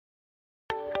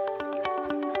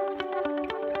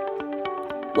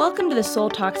Welcome to the Soul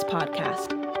Talks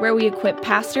podcast, where we equip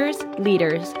pastors,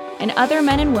 leaders, and other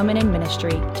men and women in ministry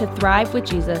to thrive with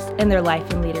Jesus in their life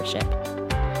and leadership.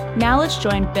 Now let's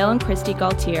join Bill and Christy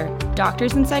Gaultier,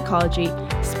 doctors in psychology,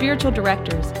 spiritual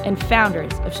directors, and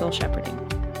founders of Soul Shepherding.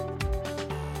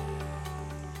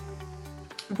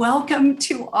 Welcome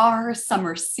to our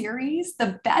summer series,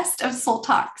 The Best of Soul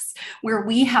Talks, where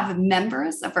we have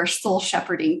members of our Soul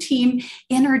Shepherding team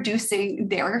introducing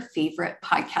their favorite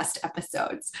podcast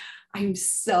episodes. I'm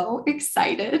so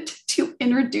excited to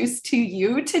introduce to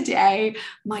you today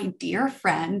my dear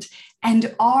friend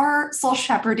and our Soul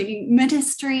Shepherding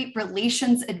Ministry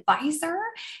Relations Advisor,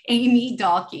 Amy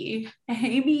Dalkey.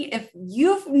 Amy, if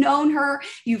you've known her,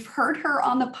 you've heard her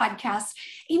on the podcast,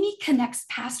 Amy connects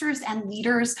pastors and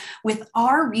leaders with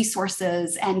our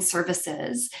resources and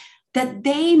services that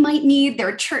they might need,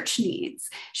 their church needs.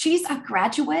 She's a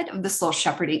graduate of the Soul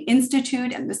Shepherding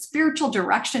Institute and the Spiritual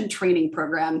Direction Training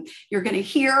Program. You're going to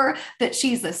hear that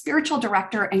she's a spiritual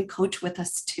director and coach with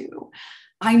us too.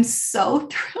 I'm so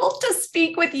thrilled to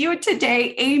speak with you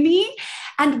today, Amy.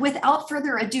 And without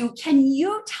further ado, can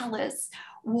you tell us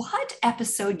what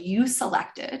episode you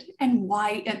selected and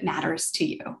why it matters to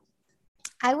you?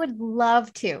 I would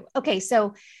love to. Okay,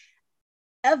 so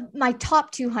of my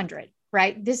top 200,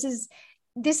 right? This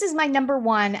is my number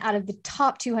one out of the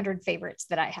top 200 favorites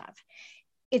that I have.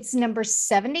 It's number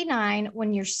 79,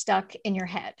 When You're Stuck in Your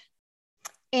Head.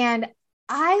 And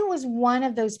I was one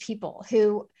of those people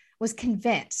who was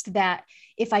convinced that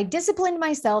if I disciplined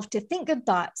myself to think good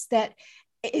thoughts, that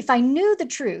if I knew the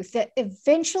truth, that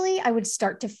eventually I would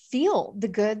start to feel the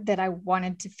good that I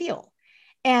wanted to feel.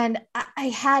 And I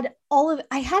had it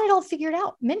all figured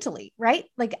out mentally, right?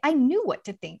 Like I knew what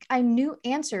to think. I knew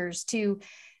answers to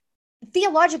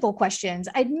theological questions.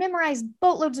 I'd memorized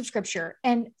boatloads of scripture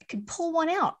and could pull one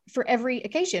out for every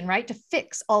occasion, right? To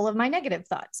fix all of my negative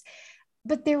thoughts.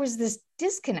 But there was this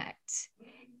disconnect.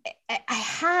 I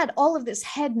had all of this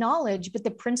head knowledge, but the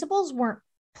principles weren't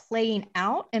playing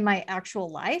out in my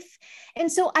actual life.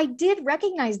 And so I did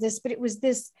recognize this, but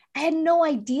I had no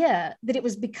idea that it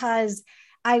was because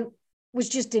I was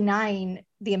just denying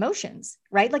the emotions,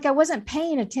 right? Like I wasn't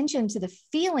paying attention to the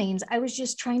feelings. I was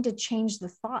just trying to change the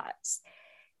thoughts.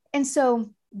 And so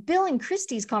Bill and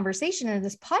Christy's conversation in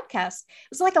this podcast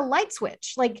was like a light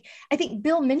switch. Like I think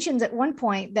Bill mentions at one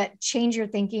point that change your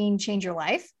thinking, change your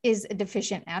life is a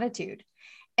deficient attitude.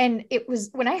 And it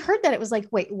was, when I heard that, it was like,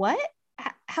 wait, what?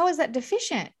 How is that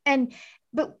deficient?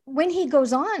 But when he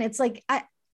goes on, it's like,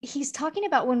 he's talking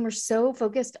about when we're so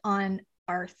focused on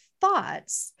our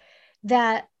thoughts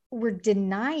that we're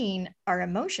denying our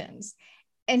emotions.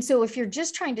 And so if you're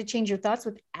just trying to change your thoughts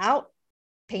without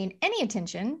paying any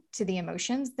attention to the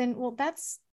emotions, then, well,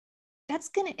 that's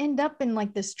going to end up in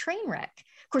like this train wreck.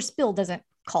 Of course, Bill doesn't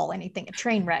call anything a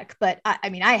train wreck, but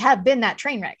I have been that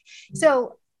train wreck.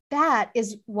 So that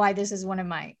is why this is one of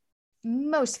my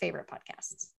most favorite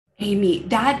podcasts. Amy,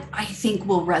 that I think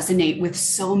will resonate with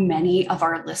so many of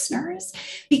our listeners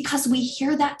because we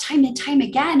hear that time and time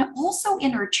again, also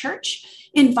in our church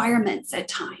environments at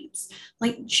times.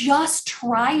 Like just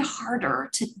try harder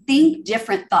to think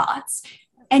different thoughts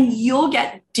and you'll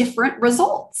get different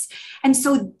results. And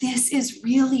so this is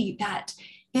really that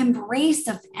embrace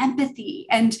of empathy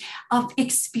and of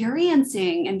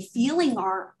experiencing and feeling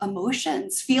our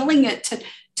emotions, feeling it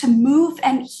to move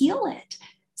and heal it.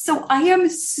 So I am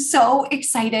so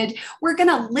excited. We're going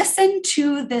to listen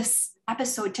to this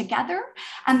episode together,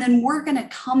 and then we're going to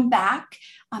come back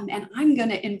and I'm going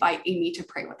to invite Amy to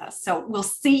pray with us. So we'll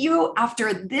see you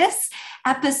after this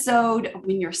episode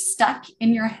When You're Stuck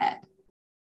in Your Head.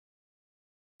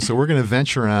 So we're going to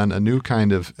venture on a new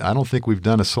kind of, I don't think we've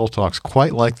done a Soul Talks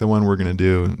quite like the one we're going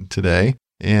to do today.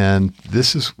 And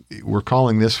we're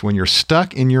calling this When You're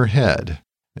Stuck in Your Head.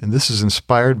 And this is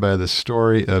inspired by the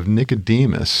story of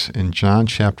Nicodemus in John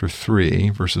chapter 3,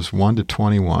 verses 1 to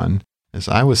 21. As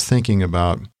I was thinking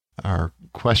about our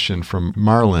question from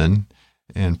Marlon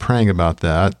and praying about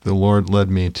that, the Lord led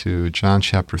me to John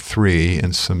chapter 3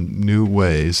 and some new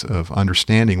ways of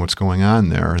understanding what's going on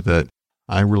there that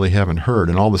I really haven't heard.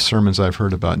 And all the sermons I've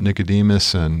heard about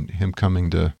Nicodemus and him coming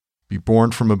to be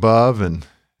born from above and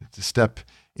to step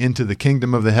into the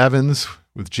kingdom of the heavens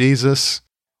with Jesus,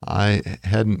 I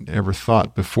hadn't ever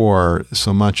thought before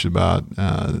so much about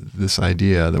this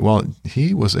idea that, well,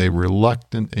 he was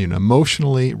an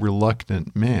emotionally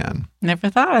reluctant man. Never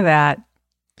thought of that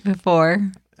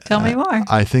before. Tell me more.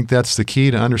 I think that's the key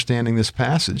to understanding this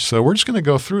passage. So we're just going to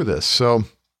go through this. So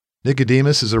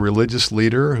Nicodemus is a religious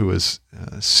leader who is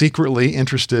secretly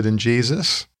interested in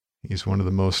Jesus. He's one of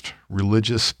the most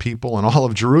religious people in all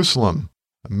of Jerusalem,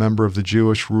 a member of the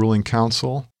Jewish ruling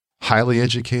council. highly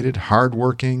educated,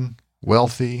 hardworking,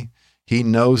 wealthy. He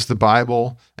knows the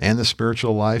Bible and the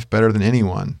spiritual life better than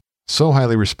anyone. So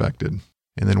highly respected.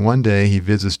 And then one day he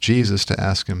visits Jesus to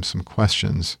ask him some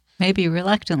questions. Maybe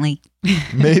reluctantly.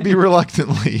 Maybe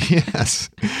reluctantly, yes.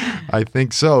 I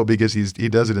think so, because he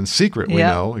does it in secret, we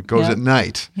know. It goes at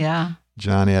night. Yeah.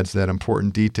 John adds that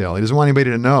important detail. He doesn't want anybody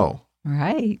to know.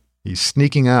 Right. He's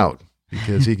sneaking out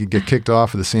because he could get kicked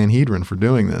off of the Sanhedrin for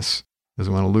doing this.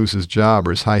 Doesn't want to lose his job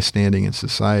or his high standing in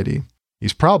society.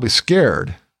 He's probably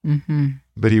scared,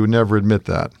 but he would never admit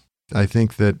that. I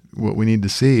think that what we need to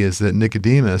see is that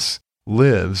Nicodemus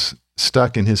lives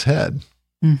stuck in his head.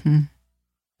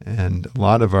 And a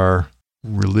lot of our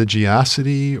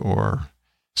religiosity or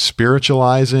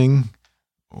spiritualizing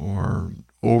or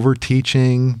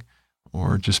over-teaching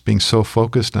or just being so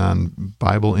focused on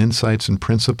Bible insights and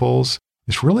principles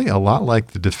is really a lot like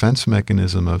the defense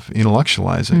mechanism of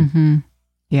intellectualizing.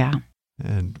 Yeah.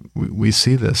 And we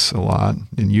see this a lot,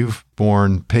 and you've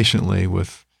borne patiently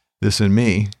with this in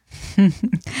me.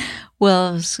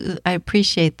 Well, I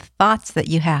appreciate the thoughts that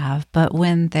you have, but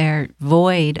when they're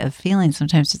void of feeling,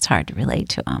 sometimes it's hard to relate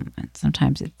to them. And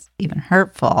sometimes it's even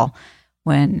hurtful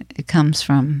when it comes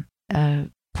from a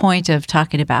point of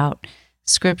talking about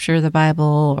scripture, the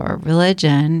Bible, or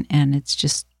religion, and it's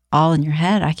just all in your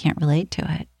head. I can't relate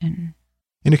to it. And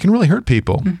it can really hurt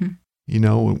people. You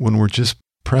know, when we're just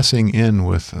pressing in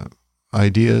with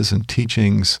ideas and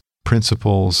teachings,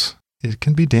 principles, it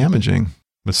can be damaging.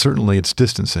 But certainly it's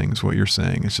distancing is what you're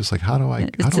saying. It's just like, how do I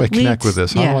connect with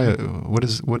this? What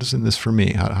is in this for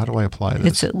me? How do I apply this?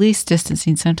 It's at least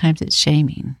distancing. Sometimes it's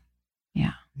shaming.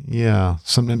 Yeah. Yeah.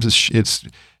 Sometimes it's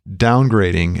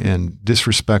downgrading and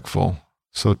disrespectful.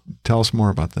 So tell us more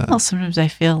about that. Well, sometimes I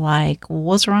feel like, well,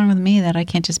 what's wrong with me that I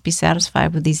can't just be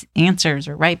satisfied with these answers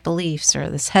or right beliefs or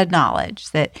this head knowledge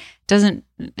that there's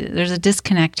a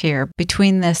disconnect here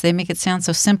between this. They make it sound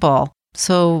so simple,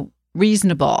 so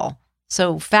reasonable,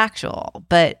 so factual.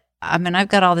 But I mean, I've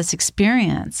got all this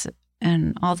experience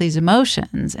and all these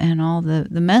emotions and all the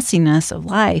messiness of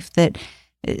life that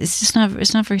it's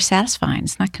not very satisfying.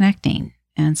 It's not connecting.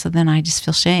 And so then I just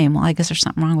feel shame. Well, I guess there's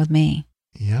something wrong with me.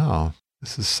 Yeah.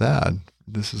 This is sad.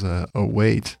 This is a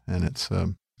weight, and it's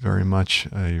very much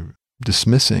a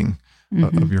dismissing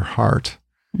of your heart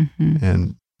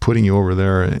and putting you over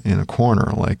there in a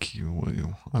corner like,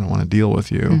 I don't want to deal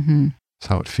with you. That's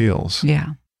how it feels.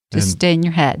 Yeah. Just stay in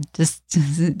your head. Just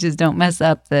don't mess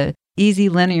up the easy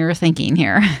linear thinking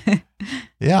here.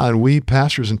 Yeah, and we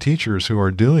pastors and teachers who are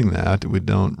doing that, we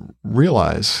don't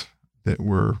realize that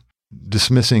we're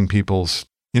dismissing people's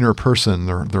inner person,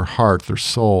 their heart, their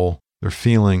soul, their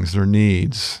feelings, their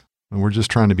needs. And we're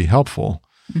just trying to be helpful.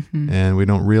 And we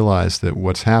don't realize that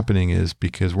what's happening is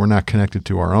because we're not connected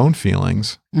to our own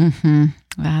feelings.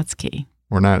 That's key.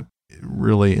 We're not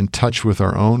really in touch with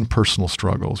our own personal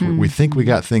struggles. We think we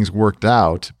got things worked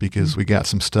out because we got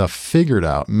some stuff figured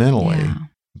out mentally. Yeah.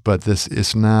 But this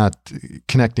is not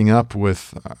connecting up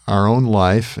with our own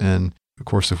life. And of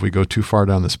course, if we go too far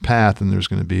down this path, then there's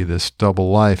going to be this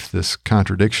double life, this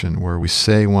contradiction where we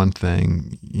say one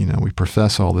thing, we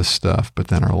profess all this stuff, but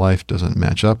then our life doesn't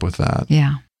match up with that.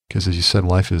 Yeah. Because as you said,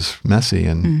 life is messy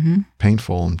and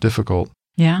painful and difficult.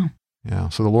 Yeah. Yeah.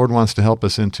 So the Lord wants to help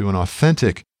us into an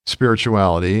authentic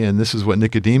spirituality, and this is what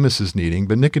Nicodemus is needing,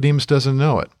 but Nicodemus doesn't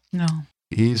know it. No.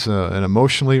 He's an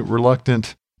emotionally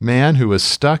reluctant man who is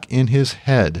stuck in his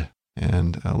head.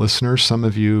 And listeners, some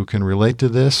of you can relate to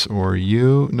this, or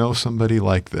you know somebody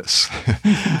like this,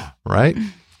 right?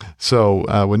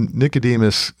 So when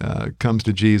Nicodemus comes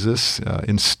to Jesus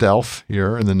in stealth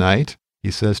here in the night,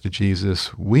 he says to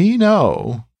Jesus, "We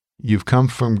know you've come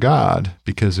from God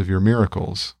because of your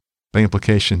miracles." By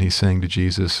implication, he's saying to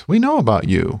Jesus, "We know about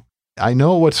you. I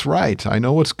know what's right. I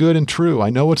know what's good and true. I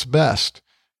know what's best.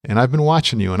 And I've been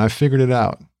watching you, and I've figured it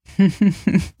out."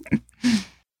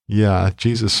 Yeah,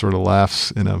 Jesus sort of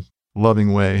laughs in a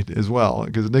loving way as well,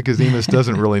 because Nicodemus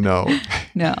doesn't really know.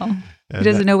 No, he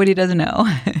doesn't know what he doesn't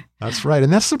know. That's right.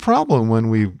 And that's the problem when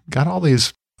we've got all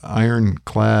these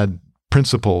ironclad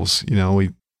principles. We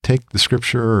take the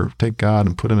scripture or take God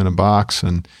and put him in a box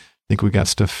and think we got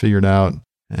stuff figured out.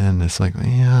 And it's like,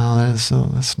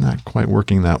 that's not quite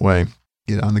working that way.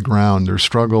 On the ground, there's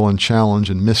struggle and challenge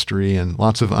and mystery and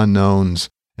lots of unknowns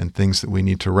and things that we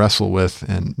need to wrestle with.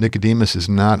 And Nicodemus is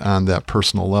not on that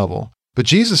personal level. But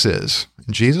Jesus is.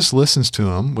 And Jesus listens to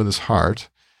him with his heart.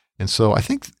 And so I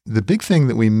think the big thing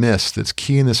that we miss that's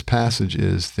key in this passage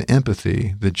is the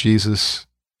empathy that Jesus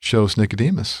shows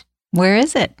Nicodemus. Where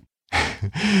is it?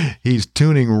 He's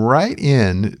tuning right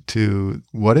in to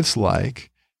what it's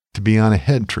like to be on a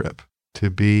head trip, to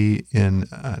be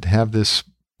to have this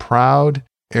proud,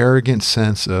 arrogant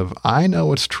sense of, I know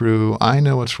what's true, I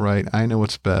know what's right, I know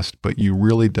what's best, but you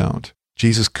really don't.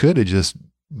 Jesus could have just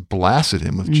blasted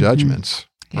him with judgments,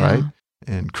 right?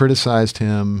 And criticized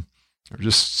him or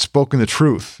just spoken the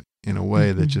truth in a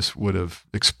way that just would have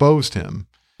exposed him.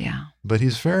 Yeah. But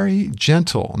he's very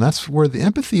gentle. And that's where the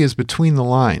empathy is between the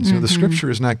lines. You know, the scripture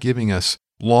is not giving us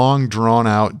long,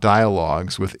 drawn-out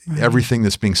dialogues with everything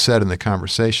that's being said in the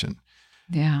conversation.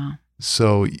 Yeah.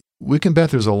 So we can bet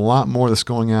there's a lot more that's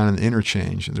going on in the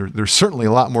interchange. There's certainly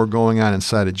a lot more going on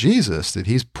inside of Jesus, that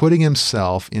he's putting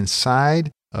himself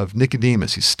inside of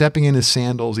Nicodemus. He's stepping in his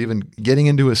sandals, even getting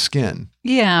into his skin.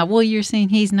 Yeah. Well, you're saying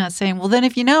he's not saying, well, then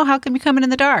if you know, how come you coming in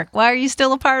the dark? Why are you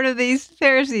still a part of these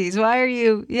Pharisees? Why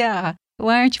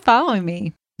aren't you following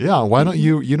me? Yeah. Why don't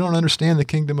you don't understand the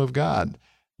kingdom of God?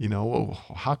 You know, well,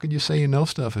 how could you say you know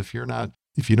stuff if you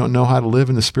don't know how to live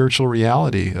in the spiritual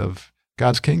reality of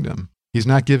God's kingdom? He's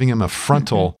not giving him a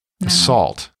frontal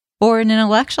assault. Or an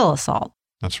intellectual assault.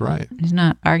 That's right. He's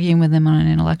not arguing with him on an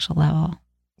intellectual level.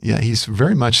 Yeah, he's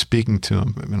very much speaking to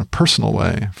him in a personal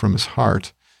way, from his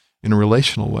heart, in a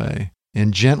relational way,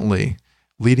 and gently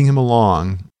leading him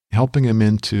along, helping him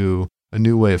into a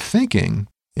new way of thinking.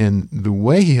 And the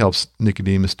way he helps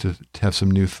Nicodemus to have some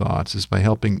new thoughts is by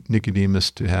helping Nicodemus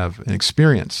to have an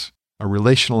experience, a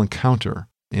relational encounter,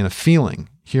 and a feeling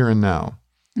here and now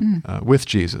with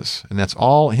Jesus. And that's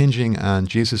all hinging on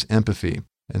Jesus' empathy.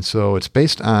 And so it's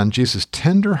based on Jesus'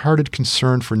 tender-hearted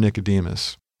concern for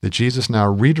Nicodemus that Jesus now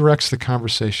redirects the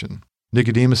conversation.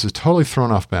 Nicodemus is totally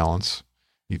thrown off balance.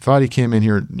 He thought he came in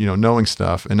here, knowing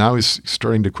stuff, and now he's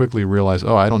starting to quickly realize,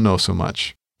 I don't know so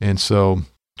much. And so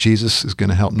Jesus is going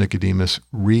to help Nicodemus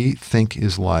rethink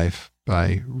his life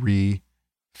by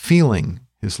re-feeling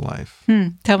his life.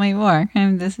 Tell me more.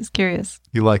 This is curious.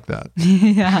 You like that?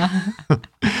 Yeah.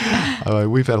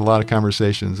 We've had a lot of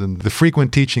conversations, and the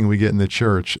frequent teaching we get in the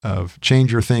church of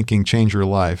change your thinking, change your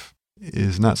life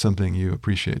is not something you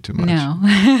appreciate too much. No.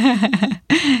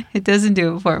 It doesn't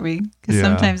do it for me, because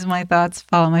sometimes my thoughts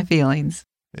follow my feelings.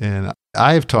 And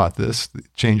I have taught this,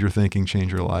 change your thinking,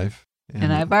 change your life.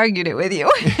 And I've argued it with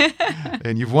you.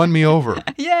 And you've won me over.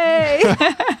 Yay!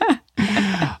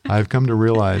 I've come to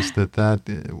realize that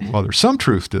while there's some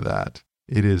truth to that,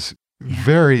 it is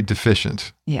very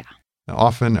deficient. Yeah.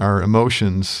 Often our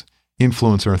emotions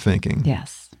influence our thinking.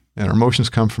 Yes. And our emotions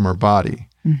come from our body.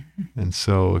 And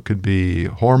so it could be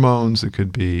hormones, it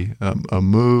could be a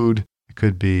mood, it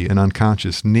could be an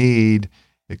unconscious need,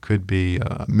 it could be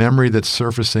a memory that's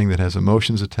surfacing that has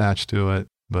emotions attached to it.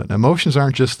 But emotions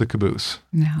aren't just the caboose.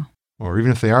 No. Or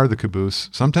even if they are the caboose,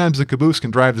 sometimes the caboose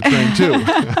can drive the train too.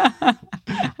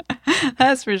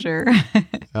 That's for sure.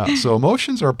 So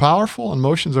emotions are powerful,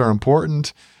 emotions are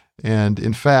important. And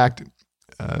in fact,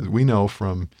 we know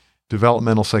from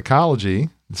developmental psychology,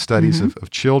 the studies of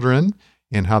children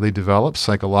and how they develop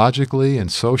psychologically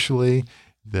and socially,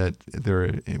 that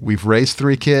we've raised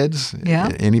 3 kids.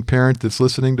 Yeah. Any parent that's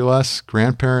listening to us,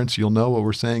 grandparents, you'll know what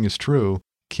we're saying is true.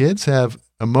 Kids have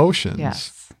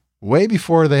emotions way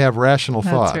before they have rational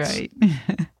thoughts. That's right.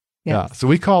 Yeah. So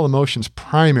we call emotions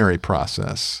primary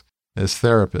process. As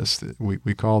therapists,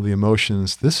 we call the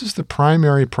emotions, this is the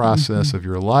primary process of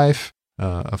your life,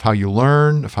 of how you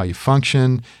learn, of how you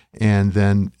function. And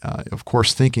then, of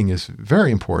course, thinking is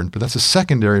very important, but that's a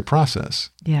secondary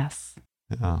process. Yes.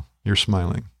 Yeah. You're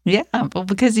smiling. Yeah. Well,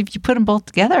 because if you put them both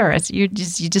together, you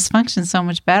just function so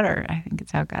much better. I think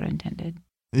it's how God intended.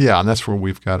 Yeah. And that's where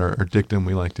we've got our dictum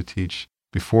we like to teach.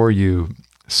 Before you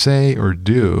say or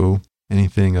do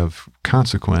anything of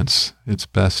consequence, it's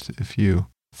best if you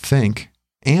think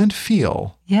and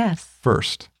feel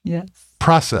first. Yes.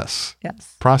 Process.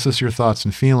 Yes. Process your thoughts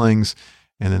and feelings,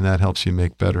 and then that helps you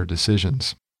make better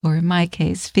decisions. Or in my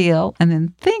case, feel and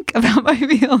then think about my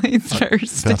feelings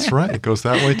first. That's right. It goes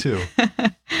that way too.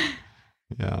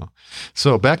 Yeah.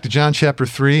 So back to John chapter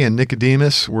 3 and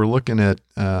Nicodemus. We're looking at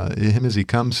him as he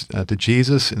comes to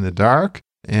Jesus in the dark.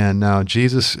 And now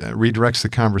Jesus redirects the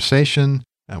conversation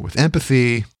with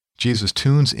empathy. Jesus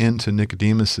tunes into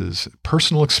Nicodemus's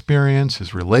personal experience,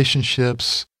 his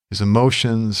relationships, his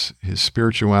emotions, his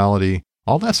spirituality.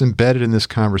 All that's embedded in this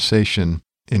conversation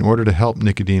in order to help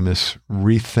Nicodemus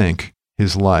rethink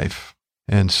his life.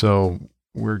 And so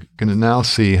we're going to now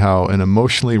see how an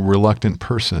emotionally reluctant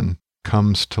person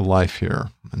comes to life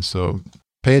here. And so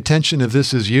pay attention if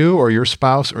this is you or your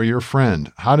spouse or your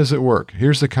friend. How does it work?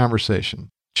 Here's the conversation.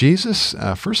 Jesus,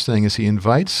 first thing is he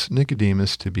invites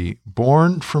Nicodemus to be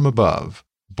born from above,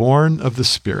 born of the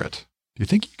Spirit. Do you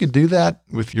think you could do that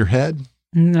with your head?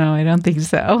 No, I don't think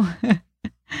so.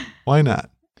 Why not?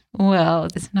 Well,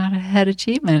 it's not a head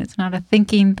achievement. It's not a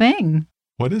thinking thing.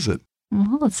 What is it?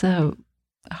 Well, it's a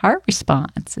heart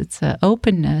response. It's an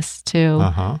openness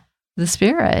to the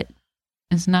Spirit.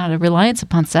 It's not a reliance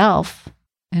upon self,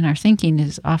 and our thinking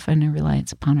is often a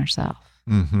reliance upon ourselves.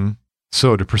 Mm-hmm.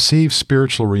 So to perceive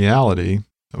spiritual reality,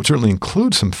 it would certainly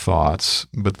include some thoughts,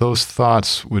 but those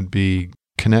thoughts would be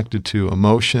connected to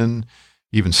emotion,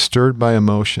 even stirred by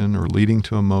emotion or leading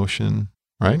to emotion,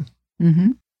 right?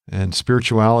 Mm-hmm. And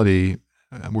spirituality,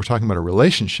 we're talking about a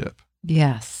relationship.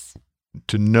 Yes.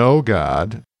 To know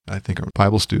God, I think our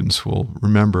Bible students will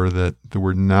remember that the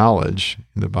word knowledge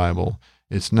in the Bible,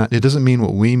 it doesn't mean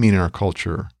what we mean in our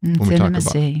culture It's when we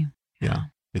intimacy. talk about.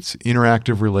 It's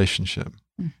interactive relationship.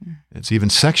 Mm-hmm. It's even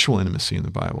sexual intimacy in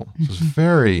the Bible. So it's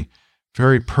very,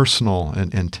 very personal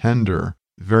and tender,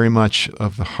 very much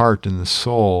of the heart and the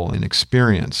soul and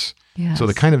experience. Yes. So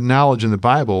the kind of knowledge in the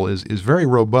Bible is very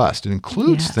robust. It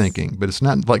includes thinking, but it's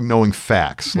not like knowing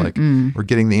facts, like or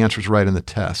getting the answers right in the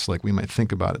tests, like we might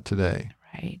think about it today.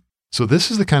 Right. So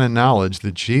this is the kind of knowledge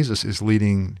that Jesus is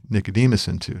leading Nicodemus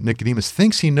into. Nicodemus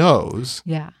thinks he knows,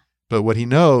 but what he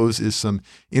knows is some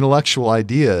intellectual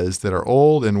ideas that are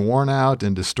old and worn out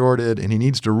and distorted, and he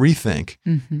needs to rethink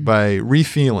by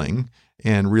refeeling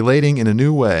and relating in a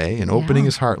new way and opening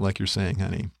his heart, like you're saying,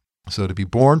 honey. So to be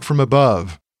born from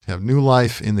above, to have new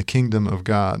life in the kingdom of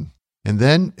God. And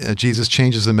then Jesus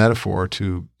changes the metaphor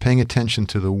to paying attention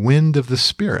to the wind of the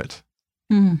Spirit.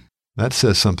 That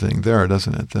says something there,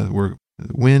 doesn't it? That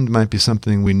wind might be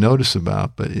something we notice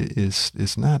about, but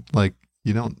it's not like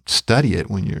you don't study it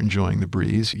when you're enjoying the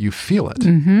breeze. You feel it,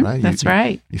 right? That's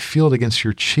right. You feel it against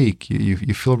your cheek.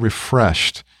 You feel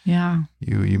refreshed. Yeah.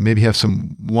 You maybe have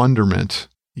some wonderment.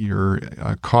 You're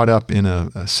caught up in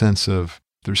a sense of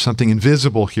there's something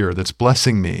invisible here that's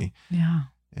blessing me. Yeah.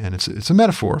 And it's a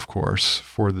metaphor, of course,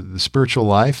 for the spiritual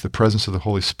life, the presence of the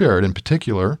Holy Spirit in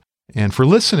particular, and for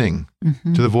listening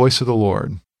to the voice of the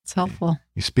Lord. It's helpful.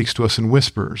 He speaks to us in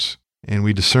whispers, and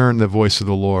we discern the voice of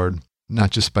the Lord not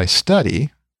just by study,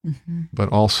 but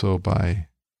also by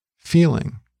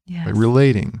feeling, by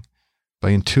relating,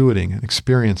 by intuiting and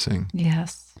experiencing.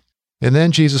 Yes. And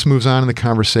then Jesus moves on in the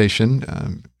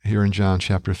conversation here in John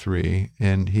chapter 3,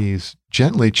 and he's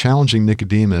gently challenging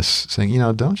Nicodemus, saying,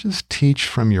 don't just teach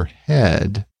from your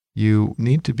head. You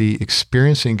need to be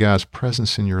experiencing God's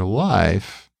presence in your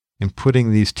life and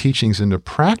putting these teachings into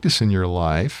practice in your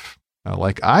life,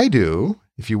 like I do.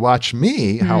 If you watch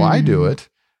me, how I do it,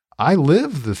 I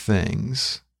live the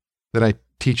things that I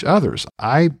teach others.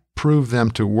 I prove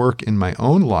them to work in my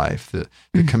own life,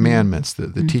 the commandments,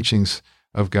 the teachings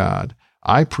of God.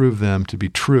 I prove them to be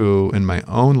true in my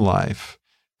own life.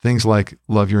 Things like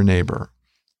love your neighbor,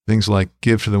 things like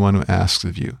give to the one who asks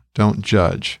of you, don't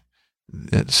judge,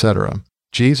 etc.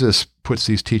 Jesus puts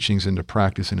these teachings into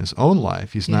practice in his own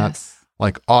life. He's not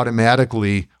like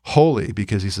automatically holy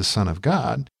because he's the Son of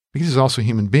God, because he's also a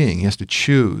human being. He has to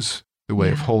choose the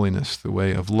way of holiness, the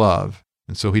way of love.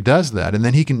 And so he does that. And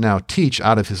then he can now teach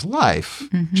out of his life.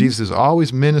 Jesus is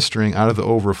always ministering out of the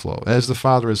overflow. As the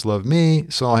Father has loved me,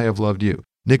 so I have loved you.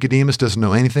 Nicodemus doesn't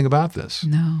know anything about this.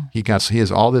 No. He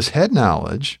has all this head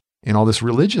knowledge and all this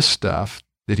religious stuff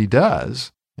that he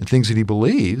does and things that he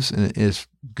believes, and is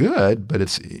good, but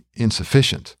it's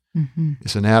insufficient.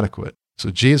 It's inadequate. So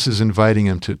Jesus is inviting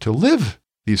him to live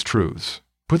these truths,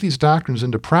 put these doctrines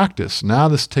into practice. Now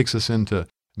this takes us into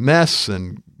mess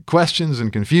and questions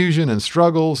and confusion and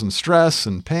struggles and stress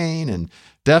and pain and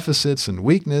deficits and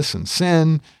weakness and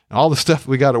sin and all the stuff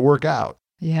we got to work out.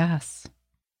 Yes.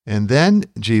 And then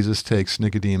Jesus takes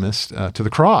Nicodemus to the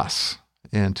cross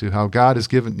and to how God has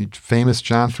given, famous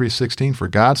John 3:16, for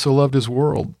God so loved his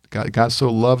world, God so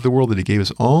loved the world that he gave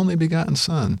his only begotten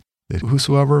Son, that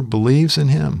whosoever believes in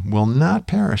him will not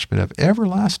perish but have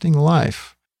everlasting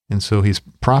life. And so he's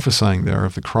prophesying there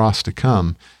of the cross to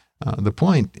come. The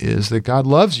point is that God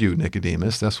loves you,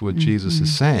 Nicodemus. That's what Jesus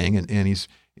is saying. And he's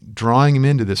drawing him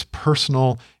into this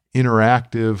personal,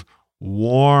 interactive,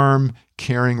 warm,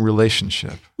 caring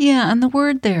relationship. Yeah, and the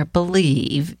word there,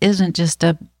 believe, isn't just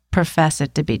a profess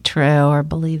it to be true or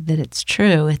believe that it's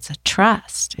true. It's a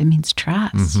trust. It means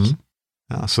trust.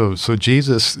 So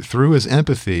Jesus, through his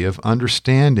empathy of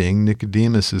understanding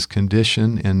Nicodemus's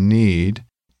condition and need,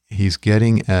 he's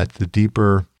getting at the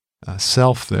deeper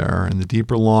self there and the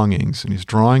deeper longings, and he's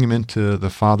drawing him into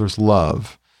the Father's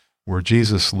love where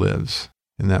Jesus lives,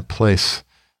 in that place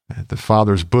at the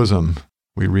Father's bosom.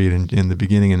 We read in the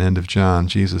beginning and end of John,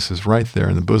 Jesus is right there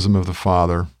in the bosom of the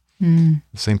Father, the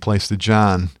same place that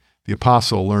John, the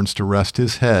apostle, learns to rest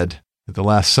his head at the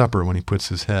Last Supper when he puts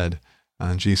his head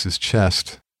on Jesus'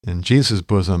 chest. In Jesus'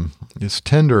 bosom, it's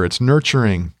tender, it's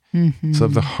nurturing, it's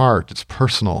of the heart, it's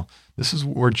personal. This is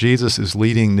where Jesus is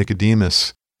leading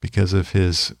Nicodemus because of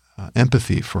his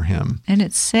empathy for him. And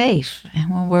it's safe. And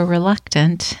when we're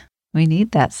reluctant, we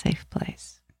need that safe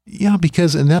place. Yeah,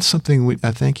 and that's something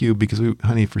I thank you,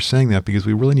 honey, for saying that, because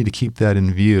we really need to keep that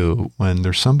in view when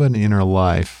there's somebody in our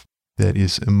life that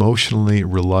is emotionally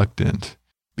reluctant.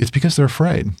 It's because they're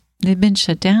afraid. They've been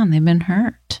shut down. They've been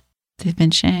hurt. They've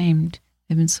been shamed.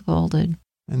 They've been scolded.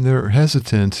 And they're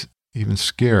hesitant, even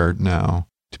scared now,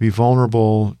 to be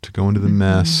vulnerable, to go into the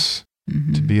mess,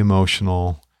 to be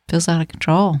emotional. Feels out of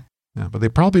control. Yeah, but they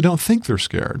probably don't think they're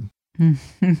scared. No.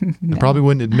 They probably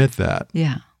wouldn't admit that.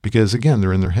 Yeah. Because, again,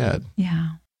 they're in their head.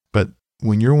 Yeah. But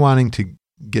when you're wanting to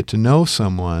get to know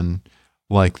someone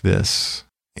like this,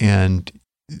 and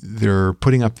they're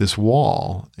putting up this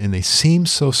wall, and they seem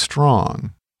so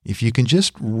strong, if you can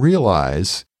just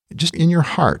realize, just in your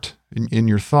heart, in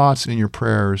your thoughts, in your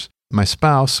prayers, my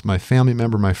spouse, my family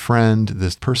member, my friend,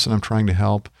 this person I'm trying to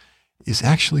help is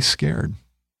actually scared.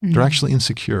 Mm-hmm. They're actually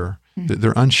insecure. Mm-hmm.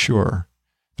 They're unsure.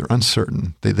 They're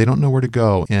uncertain. They don't know where to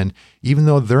go. And even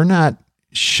though they're not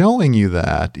showing you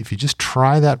that, if you just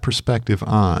try that perspective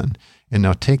on, and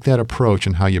now take that approach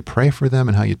in how you pray for them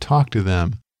and how you talk to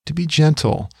them, to be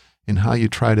gentle in how you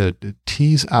try to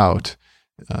tease out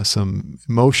some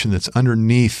emotion that's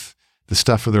underneath the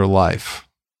stuff of their life.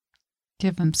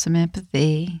 Give them some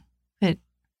empathy. But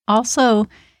also,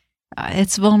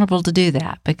 it's vulnerable to do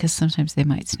that, because sometimes they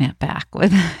might snap back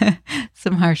with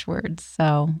some harsh words.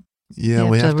 So yeah,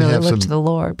 we have to really look to the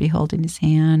Lord, be holding his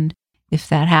hand. If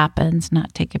that happens,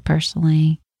 not take it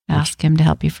personally. Ask him to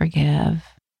help you forgive.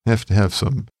 You have to have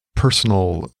some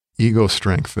personal ego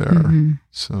strength there,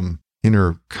 some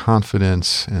inner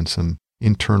confidence, and some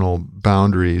internal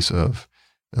boundaries of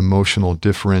emotional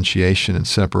differentiation and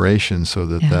separation, so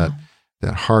that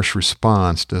that harsh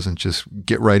response doesn't just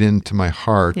get right into my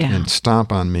heart and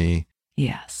stomp on me.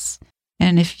 Yes.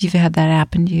 And if you've had that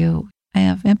happen to you, I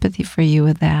have empathy for you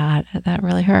with that. That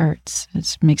really hurts.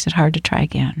 It makes it hard to try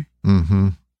again. Mm-hmm.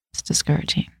 It's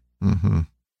discouraging. Mm-hmm.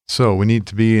 So we need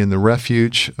to be in the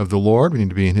refuge of the Lord. We need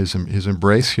to be in his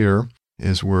embrace here,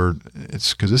 it's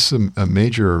because this is a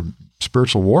major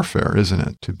spiritual warfare, isn't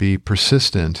it? To be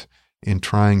persistent in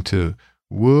trying to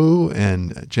woo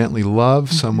and gently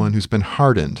love someone who's been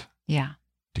hardened. Yeah.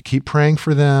 To keep praying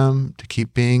for them, to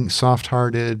keep being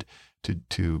soft-hearted,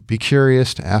 to be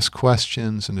curious, to ask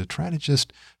questions, and to try to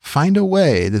just find a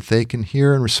way that they can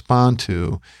hear and respond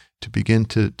to begin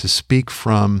to speak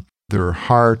from their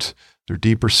heart, their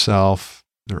deeper self,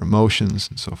 their emotions,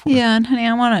 and so forth. Yeah, and honey,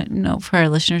 I want to know for our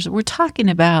listeners, we're talking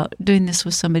about doing this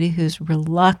with somebody who's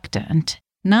reluctant,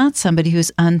 not somebody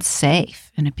who's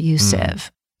unsafe and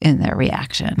abusive in their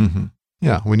reaction. Mm-hmm.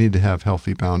 Yeah, we need to have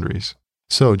healthy boundaries.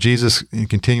 So Jesus, in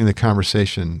continuing the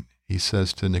conversation, he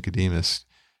says to Nicodemus,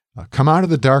 come out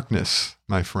of the darkness,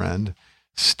 my friend.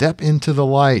 Step into the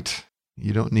light.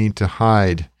 You don't need to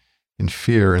hide in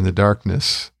fear in the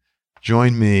darkness.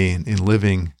 Join me in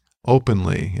living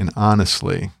openly and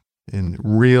honestly in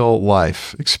real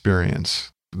life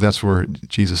experience. That's where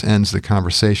Jesus ends the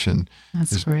conversation.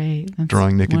 That's great. That's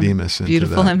drawing Nicodemus into that.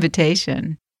 Beautiful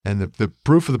invitation. And the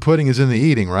proof of the pudding is in the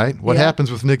eating, right? What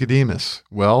happens with Nicodemus?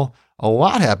 Well, a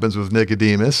lot happens with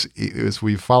Nicodemus as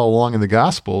we follow along in the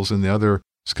Gospels, and there's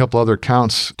a couple other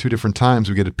accounts, 2 different times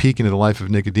we get a peek into the life of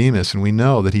Nicodemus, and we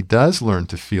know that he does learn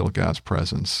to feel God's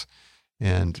presence.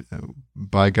 And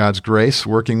by God's grace,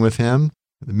 working with him,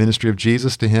 the ministry of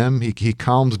Jesus to him, he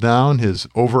calms down his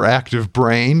overactive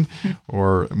brain,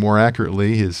 or more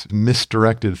accurately, his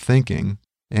misdirected thinking,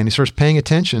 and he starts paying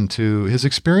attention to his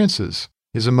experiences,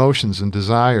 his emotions and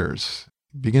desires,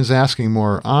 begins asking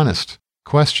more honest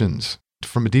questions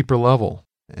from a deeper level,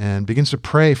 and begins to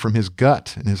pray from his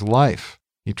gut and his life.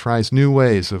 He tries new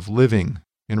ways of living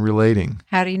and relating.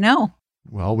 How do you know?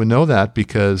 Well, we know that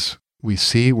because we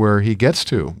see where he gets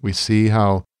to. We see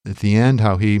how, at the end,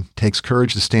 how he takes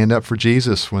courage to stand up for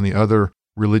Jesus when the other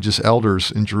religious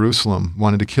elders in Jerusalem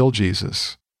wanted to kill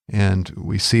Jesus. And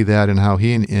we see that in how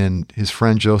he and his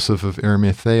friend Joseph of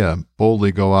Arimathea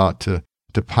boldly go out to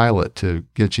Pilate to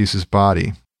get Jesus'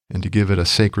 body and to give it a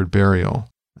sacred burial,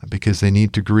 because they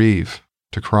need to grieve,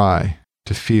 to cry,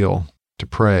 to feel, to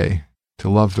pray, to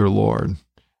love their Lord.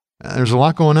 There's a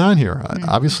lot going on here.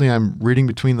 Obviously, I'm reading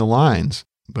between the lines,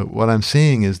 but what I'm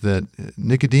seeing is that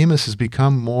Nicodemus has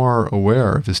become more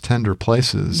aware of his tender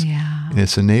places, and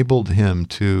it's enabled him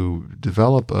to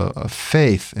develop a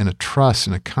faith and a trust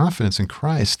and a confidence in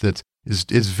Christ that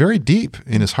is very deep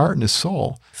in his heart and his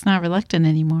soul. It's not reluctant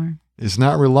anymore. It's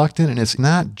not reluctant, and it's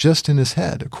not just in his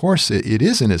head. Of course, it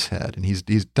is in his head, and he's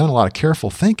done a lot of careful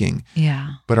thinking.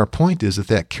 Yeah. But our point is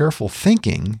that careful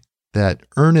thinking, that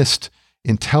earnest,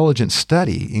 intelligent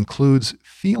study, includes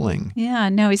feeling. Yeah,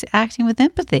 no, he's acting with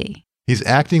empathy. He's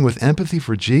acting with empathy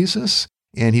for Jesus,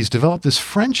 and he's developed this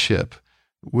friendship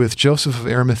with Joseph of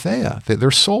Arimathea.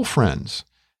 They're soul friends.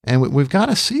 And we've got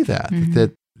to see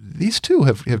that these two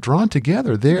have drawn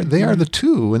together. They are the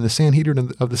two in the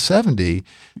Sanhedrin of the 70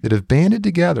 that have banded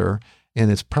together,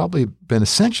 and it's probably been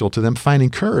essential to them finding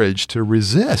courage to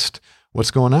resist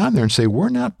what's going on there and say, we're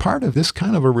not part of this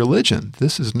kind of a religion.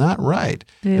 This is not right.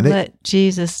 They let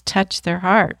Jesus touch their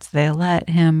hearts. They let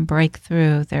him break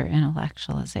through their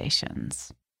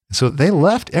intellectualizations. So they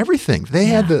left everything. They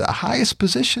had the highest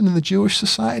position in the Jewish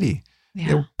society. Yeah.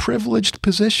 Their privileged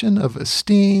position of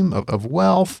esteem, of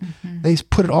wealth. They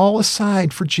put it all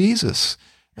aside for Jesus.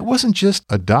 It wasn't just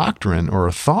a doctrine or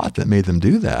a thought that made them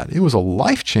do that. It was a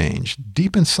life change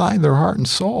deep inside their heart and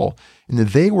soul. And that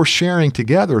they were sharing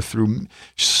together through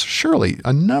surely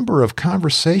a number of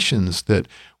conversations that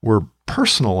were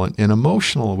personal and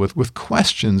emotional with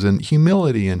questions and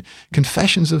humility and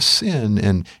confessions of sin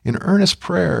and in earnest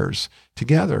prayers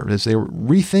together as they were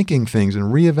rethinking things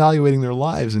and reevaluating their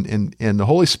lives. And the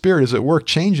Holy Spirit is at work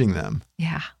changing them.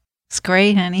 Yeah. It's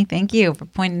great, honey. Thank you for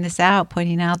pointing this out,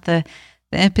 pointing out the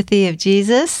empathy of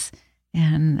Jesus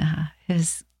and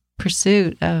his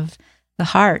pursuit of the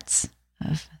hearts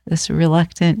of this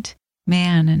reluctant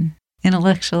man and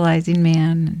intellectualizing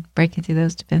man and breaking through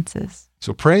those defenses.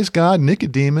 So praise God,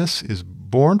 Nicodemus is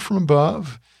born from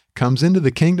above, comes into the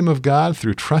kingdom of God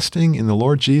through trusting in the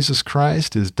Lord Jesus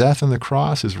Christ, his death on the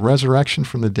cross, his resurrection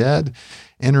from the dead,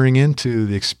 entering into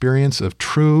the experience of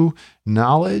true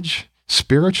knowledge,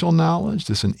 spiritual knowledge.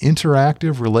 There's an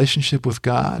interactive relationship with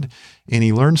God, and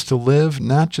he learns to live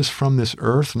not just from this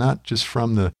earth, not just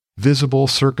from the visible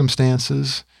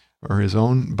circumstances or his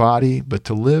own body, but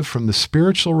to live from the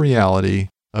spiritual reality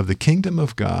of the kingdom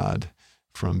of God,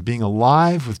 from being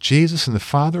alive with Jesus in the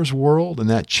Father's world, and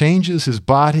that changes his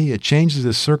body, it changes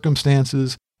his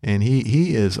circumstances, and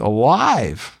he is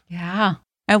alive. Yeah.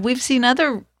 And we've seen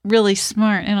other really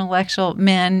smart intellectual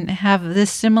men have this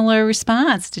similar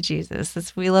response to Jesus.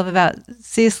 That's what we love about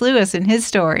C.S. Lewis and his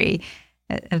story,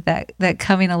 that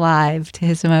coming alive to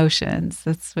his emotions.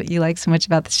 That's what you like so much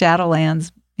about the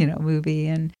Shadowlands, movie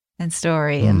and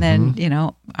story. And then,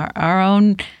 our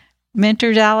own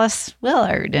mentor Dallas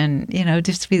Willard, and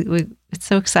it's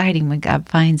so exciting when God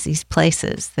finds these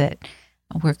places that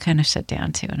we're kind of shut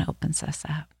down to and opens us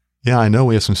up. Yeah, I know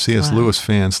we have some C.S. Lewis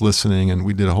fans listening, and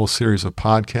we did a whole series of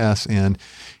podcasts and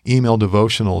email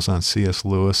devotionals on C.S.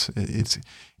 Lewis. It's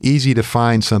easy to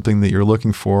find something that you're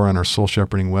looking for on our Soul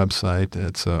Shepherding website.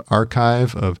 It's an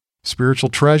archive of spiritual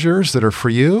treasures that are for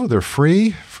you. They're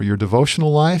free for your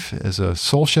devotional life as a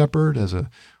soul shepherd, as a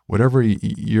whatever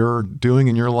you're doing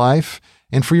in your life,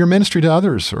 and for your ministry to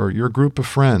others or your group of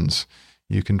friends.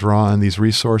 You can draw on these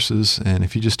resources, and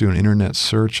if you just do an internet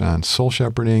search on Soul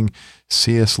Shepherding,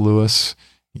 C.S. Lewis,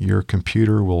 your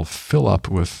computer will fill up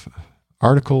with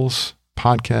articles,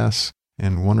 podcasts,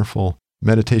 and wonderful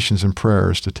meditations and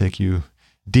prayers to take you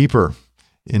deeper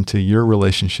into your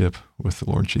relationship with the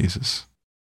Lord Jesus.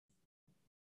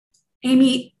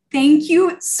 Amy, thank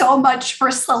you so much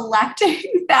for selecting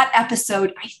that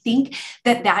episode. I think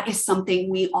that is something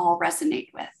we all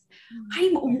resonate with.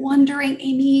 I'm wondering,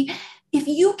 Amy, if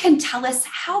you can tell us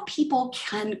how people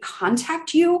can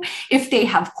contact you, if they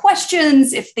have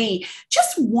questions, if they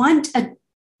just want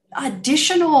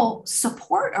additional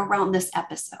support around this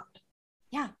episode.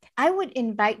 Yeah, I would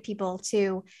invite people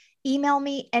to email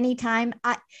me anytime.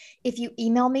 If you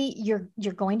email me, you're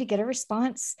going to get a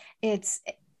response. It's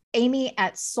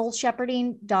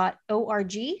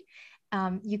amy@soulshepherding.org.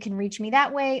 You can reach me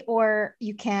that way, or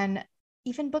you can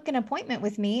even book an appointment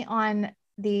with me on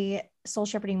the Soul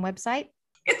Shepherding website.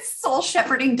 It's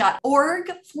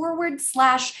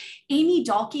soulshepherding.org/Amy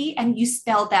Dahlke, and you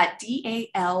spell that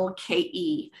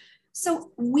Dalke.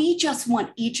 So we just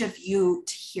want each of you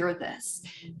to hear this,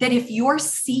 that if you're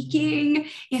seeking,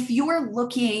 if you're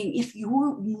looking, if you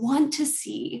want to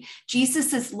see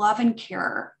Jesus's love and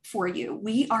care for you,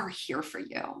 we are here for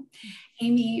you.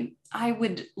 Amy, I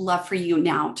would love for you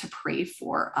now to pray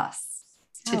for us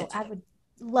today. I would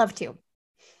love to.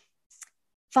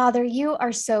 Father, you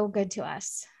are so good to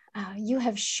us. You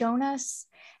have shown us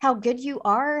how good you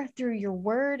are through your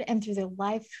word and through the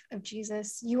life of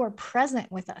Jesus. You are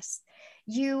present with us.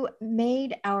 You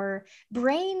made our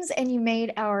brains and you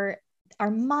made our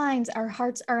minds, our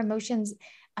hearts, our emotions,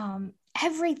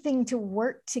 everything to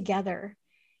work together.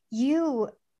 You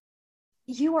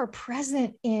are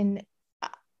present in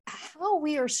how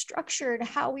we are structured,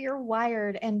 how we are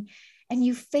wired, and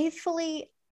you faithfully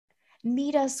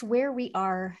meet us where we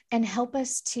are and help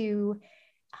us to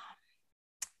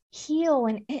heal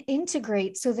and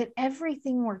integrate so that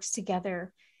everything works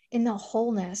together in the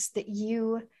wholeness that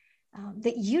you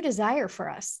desire for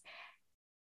us.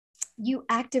 You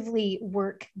actively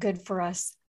work good for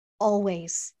us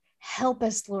always. Help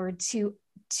us, Lord, to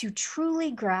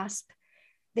truly grasp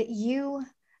that you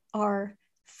are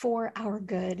for our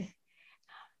good,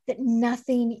 that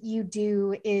nothing you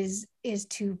do is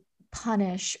to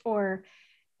punish or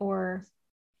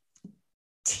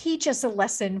teach us a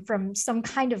lesson from some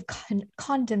kind of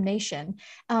condemnation.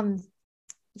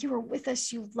 You are with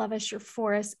us, you love us, you're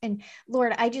for us. And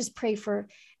Lord, I just pray for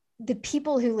the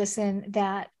people who listen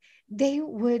that they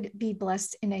would be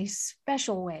blessed in a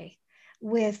special way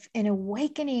with an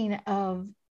awakening of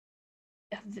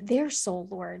their soul,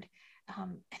 Lord,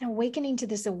 an awakening to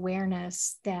this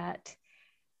awareness that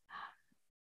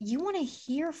you want to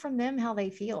hear from them how they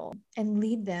feel and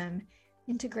lead them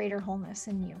into greater wholeness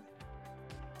in you.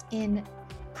 In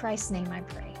Christ's name I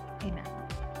pray. Amen.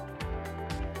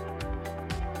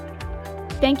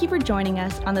 Thank you for joining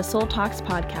us on the Soul Talks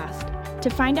podcast. To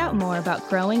find out more about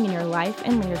growing in your life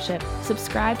and leadership,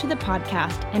 subscribe to the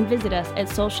podcast and visit us at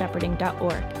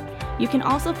soulshepherding.org. You can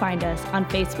also find us on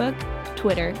Facebook,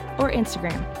 Twitter, or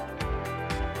Instagram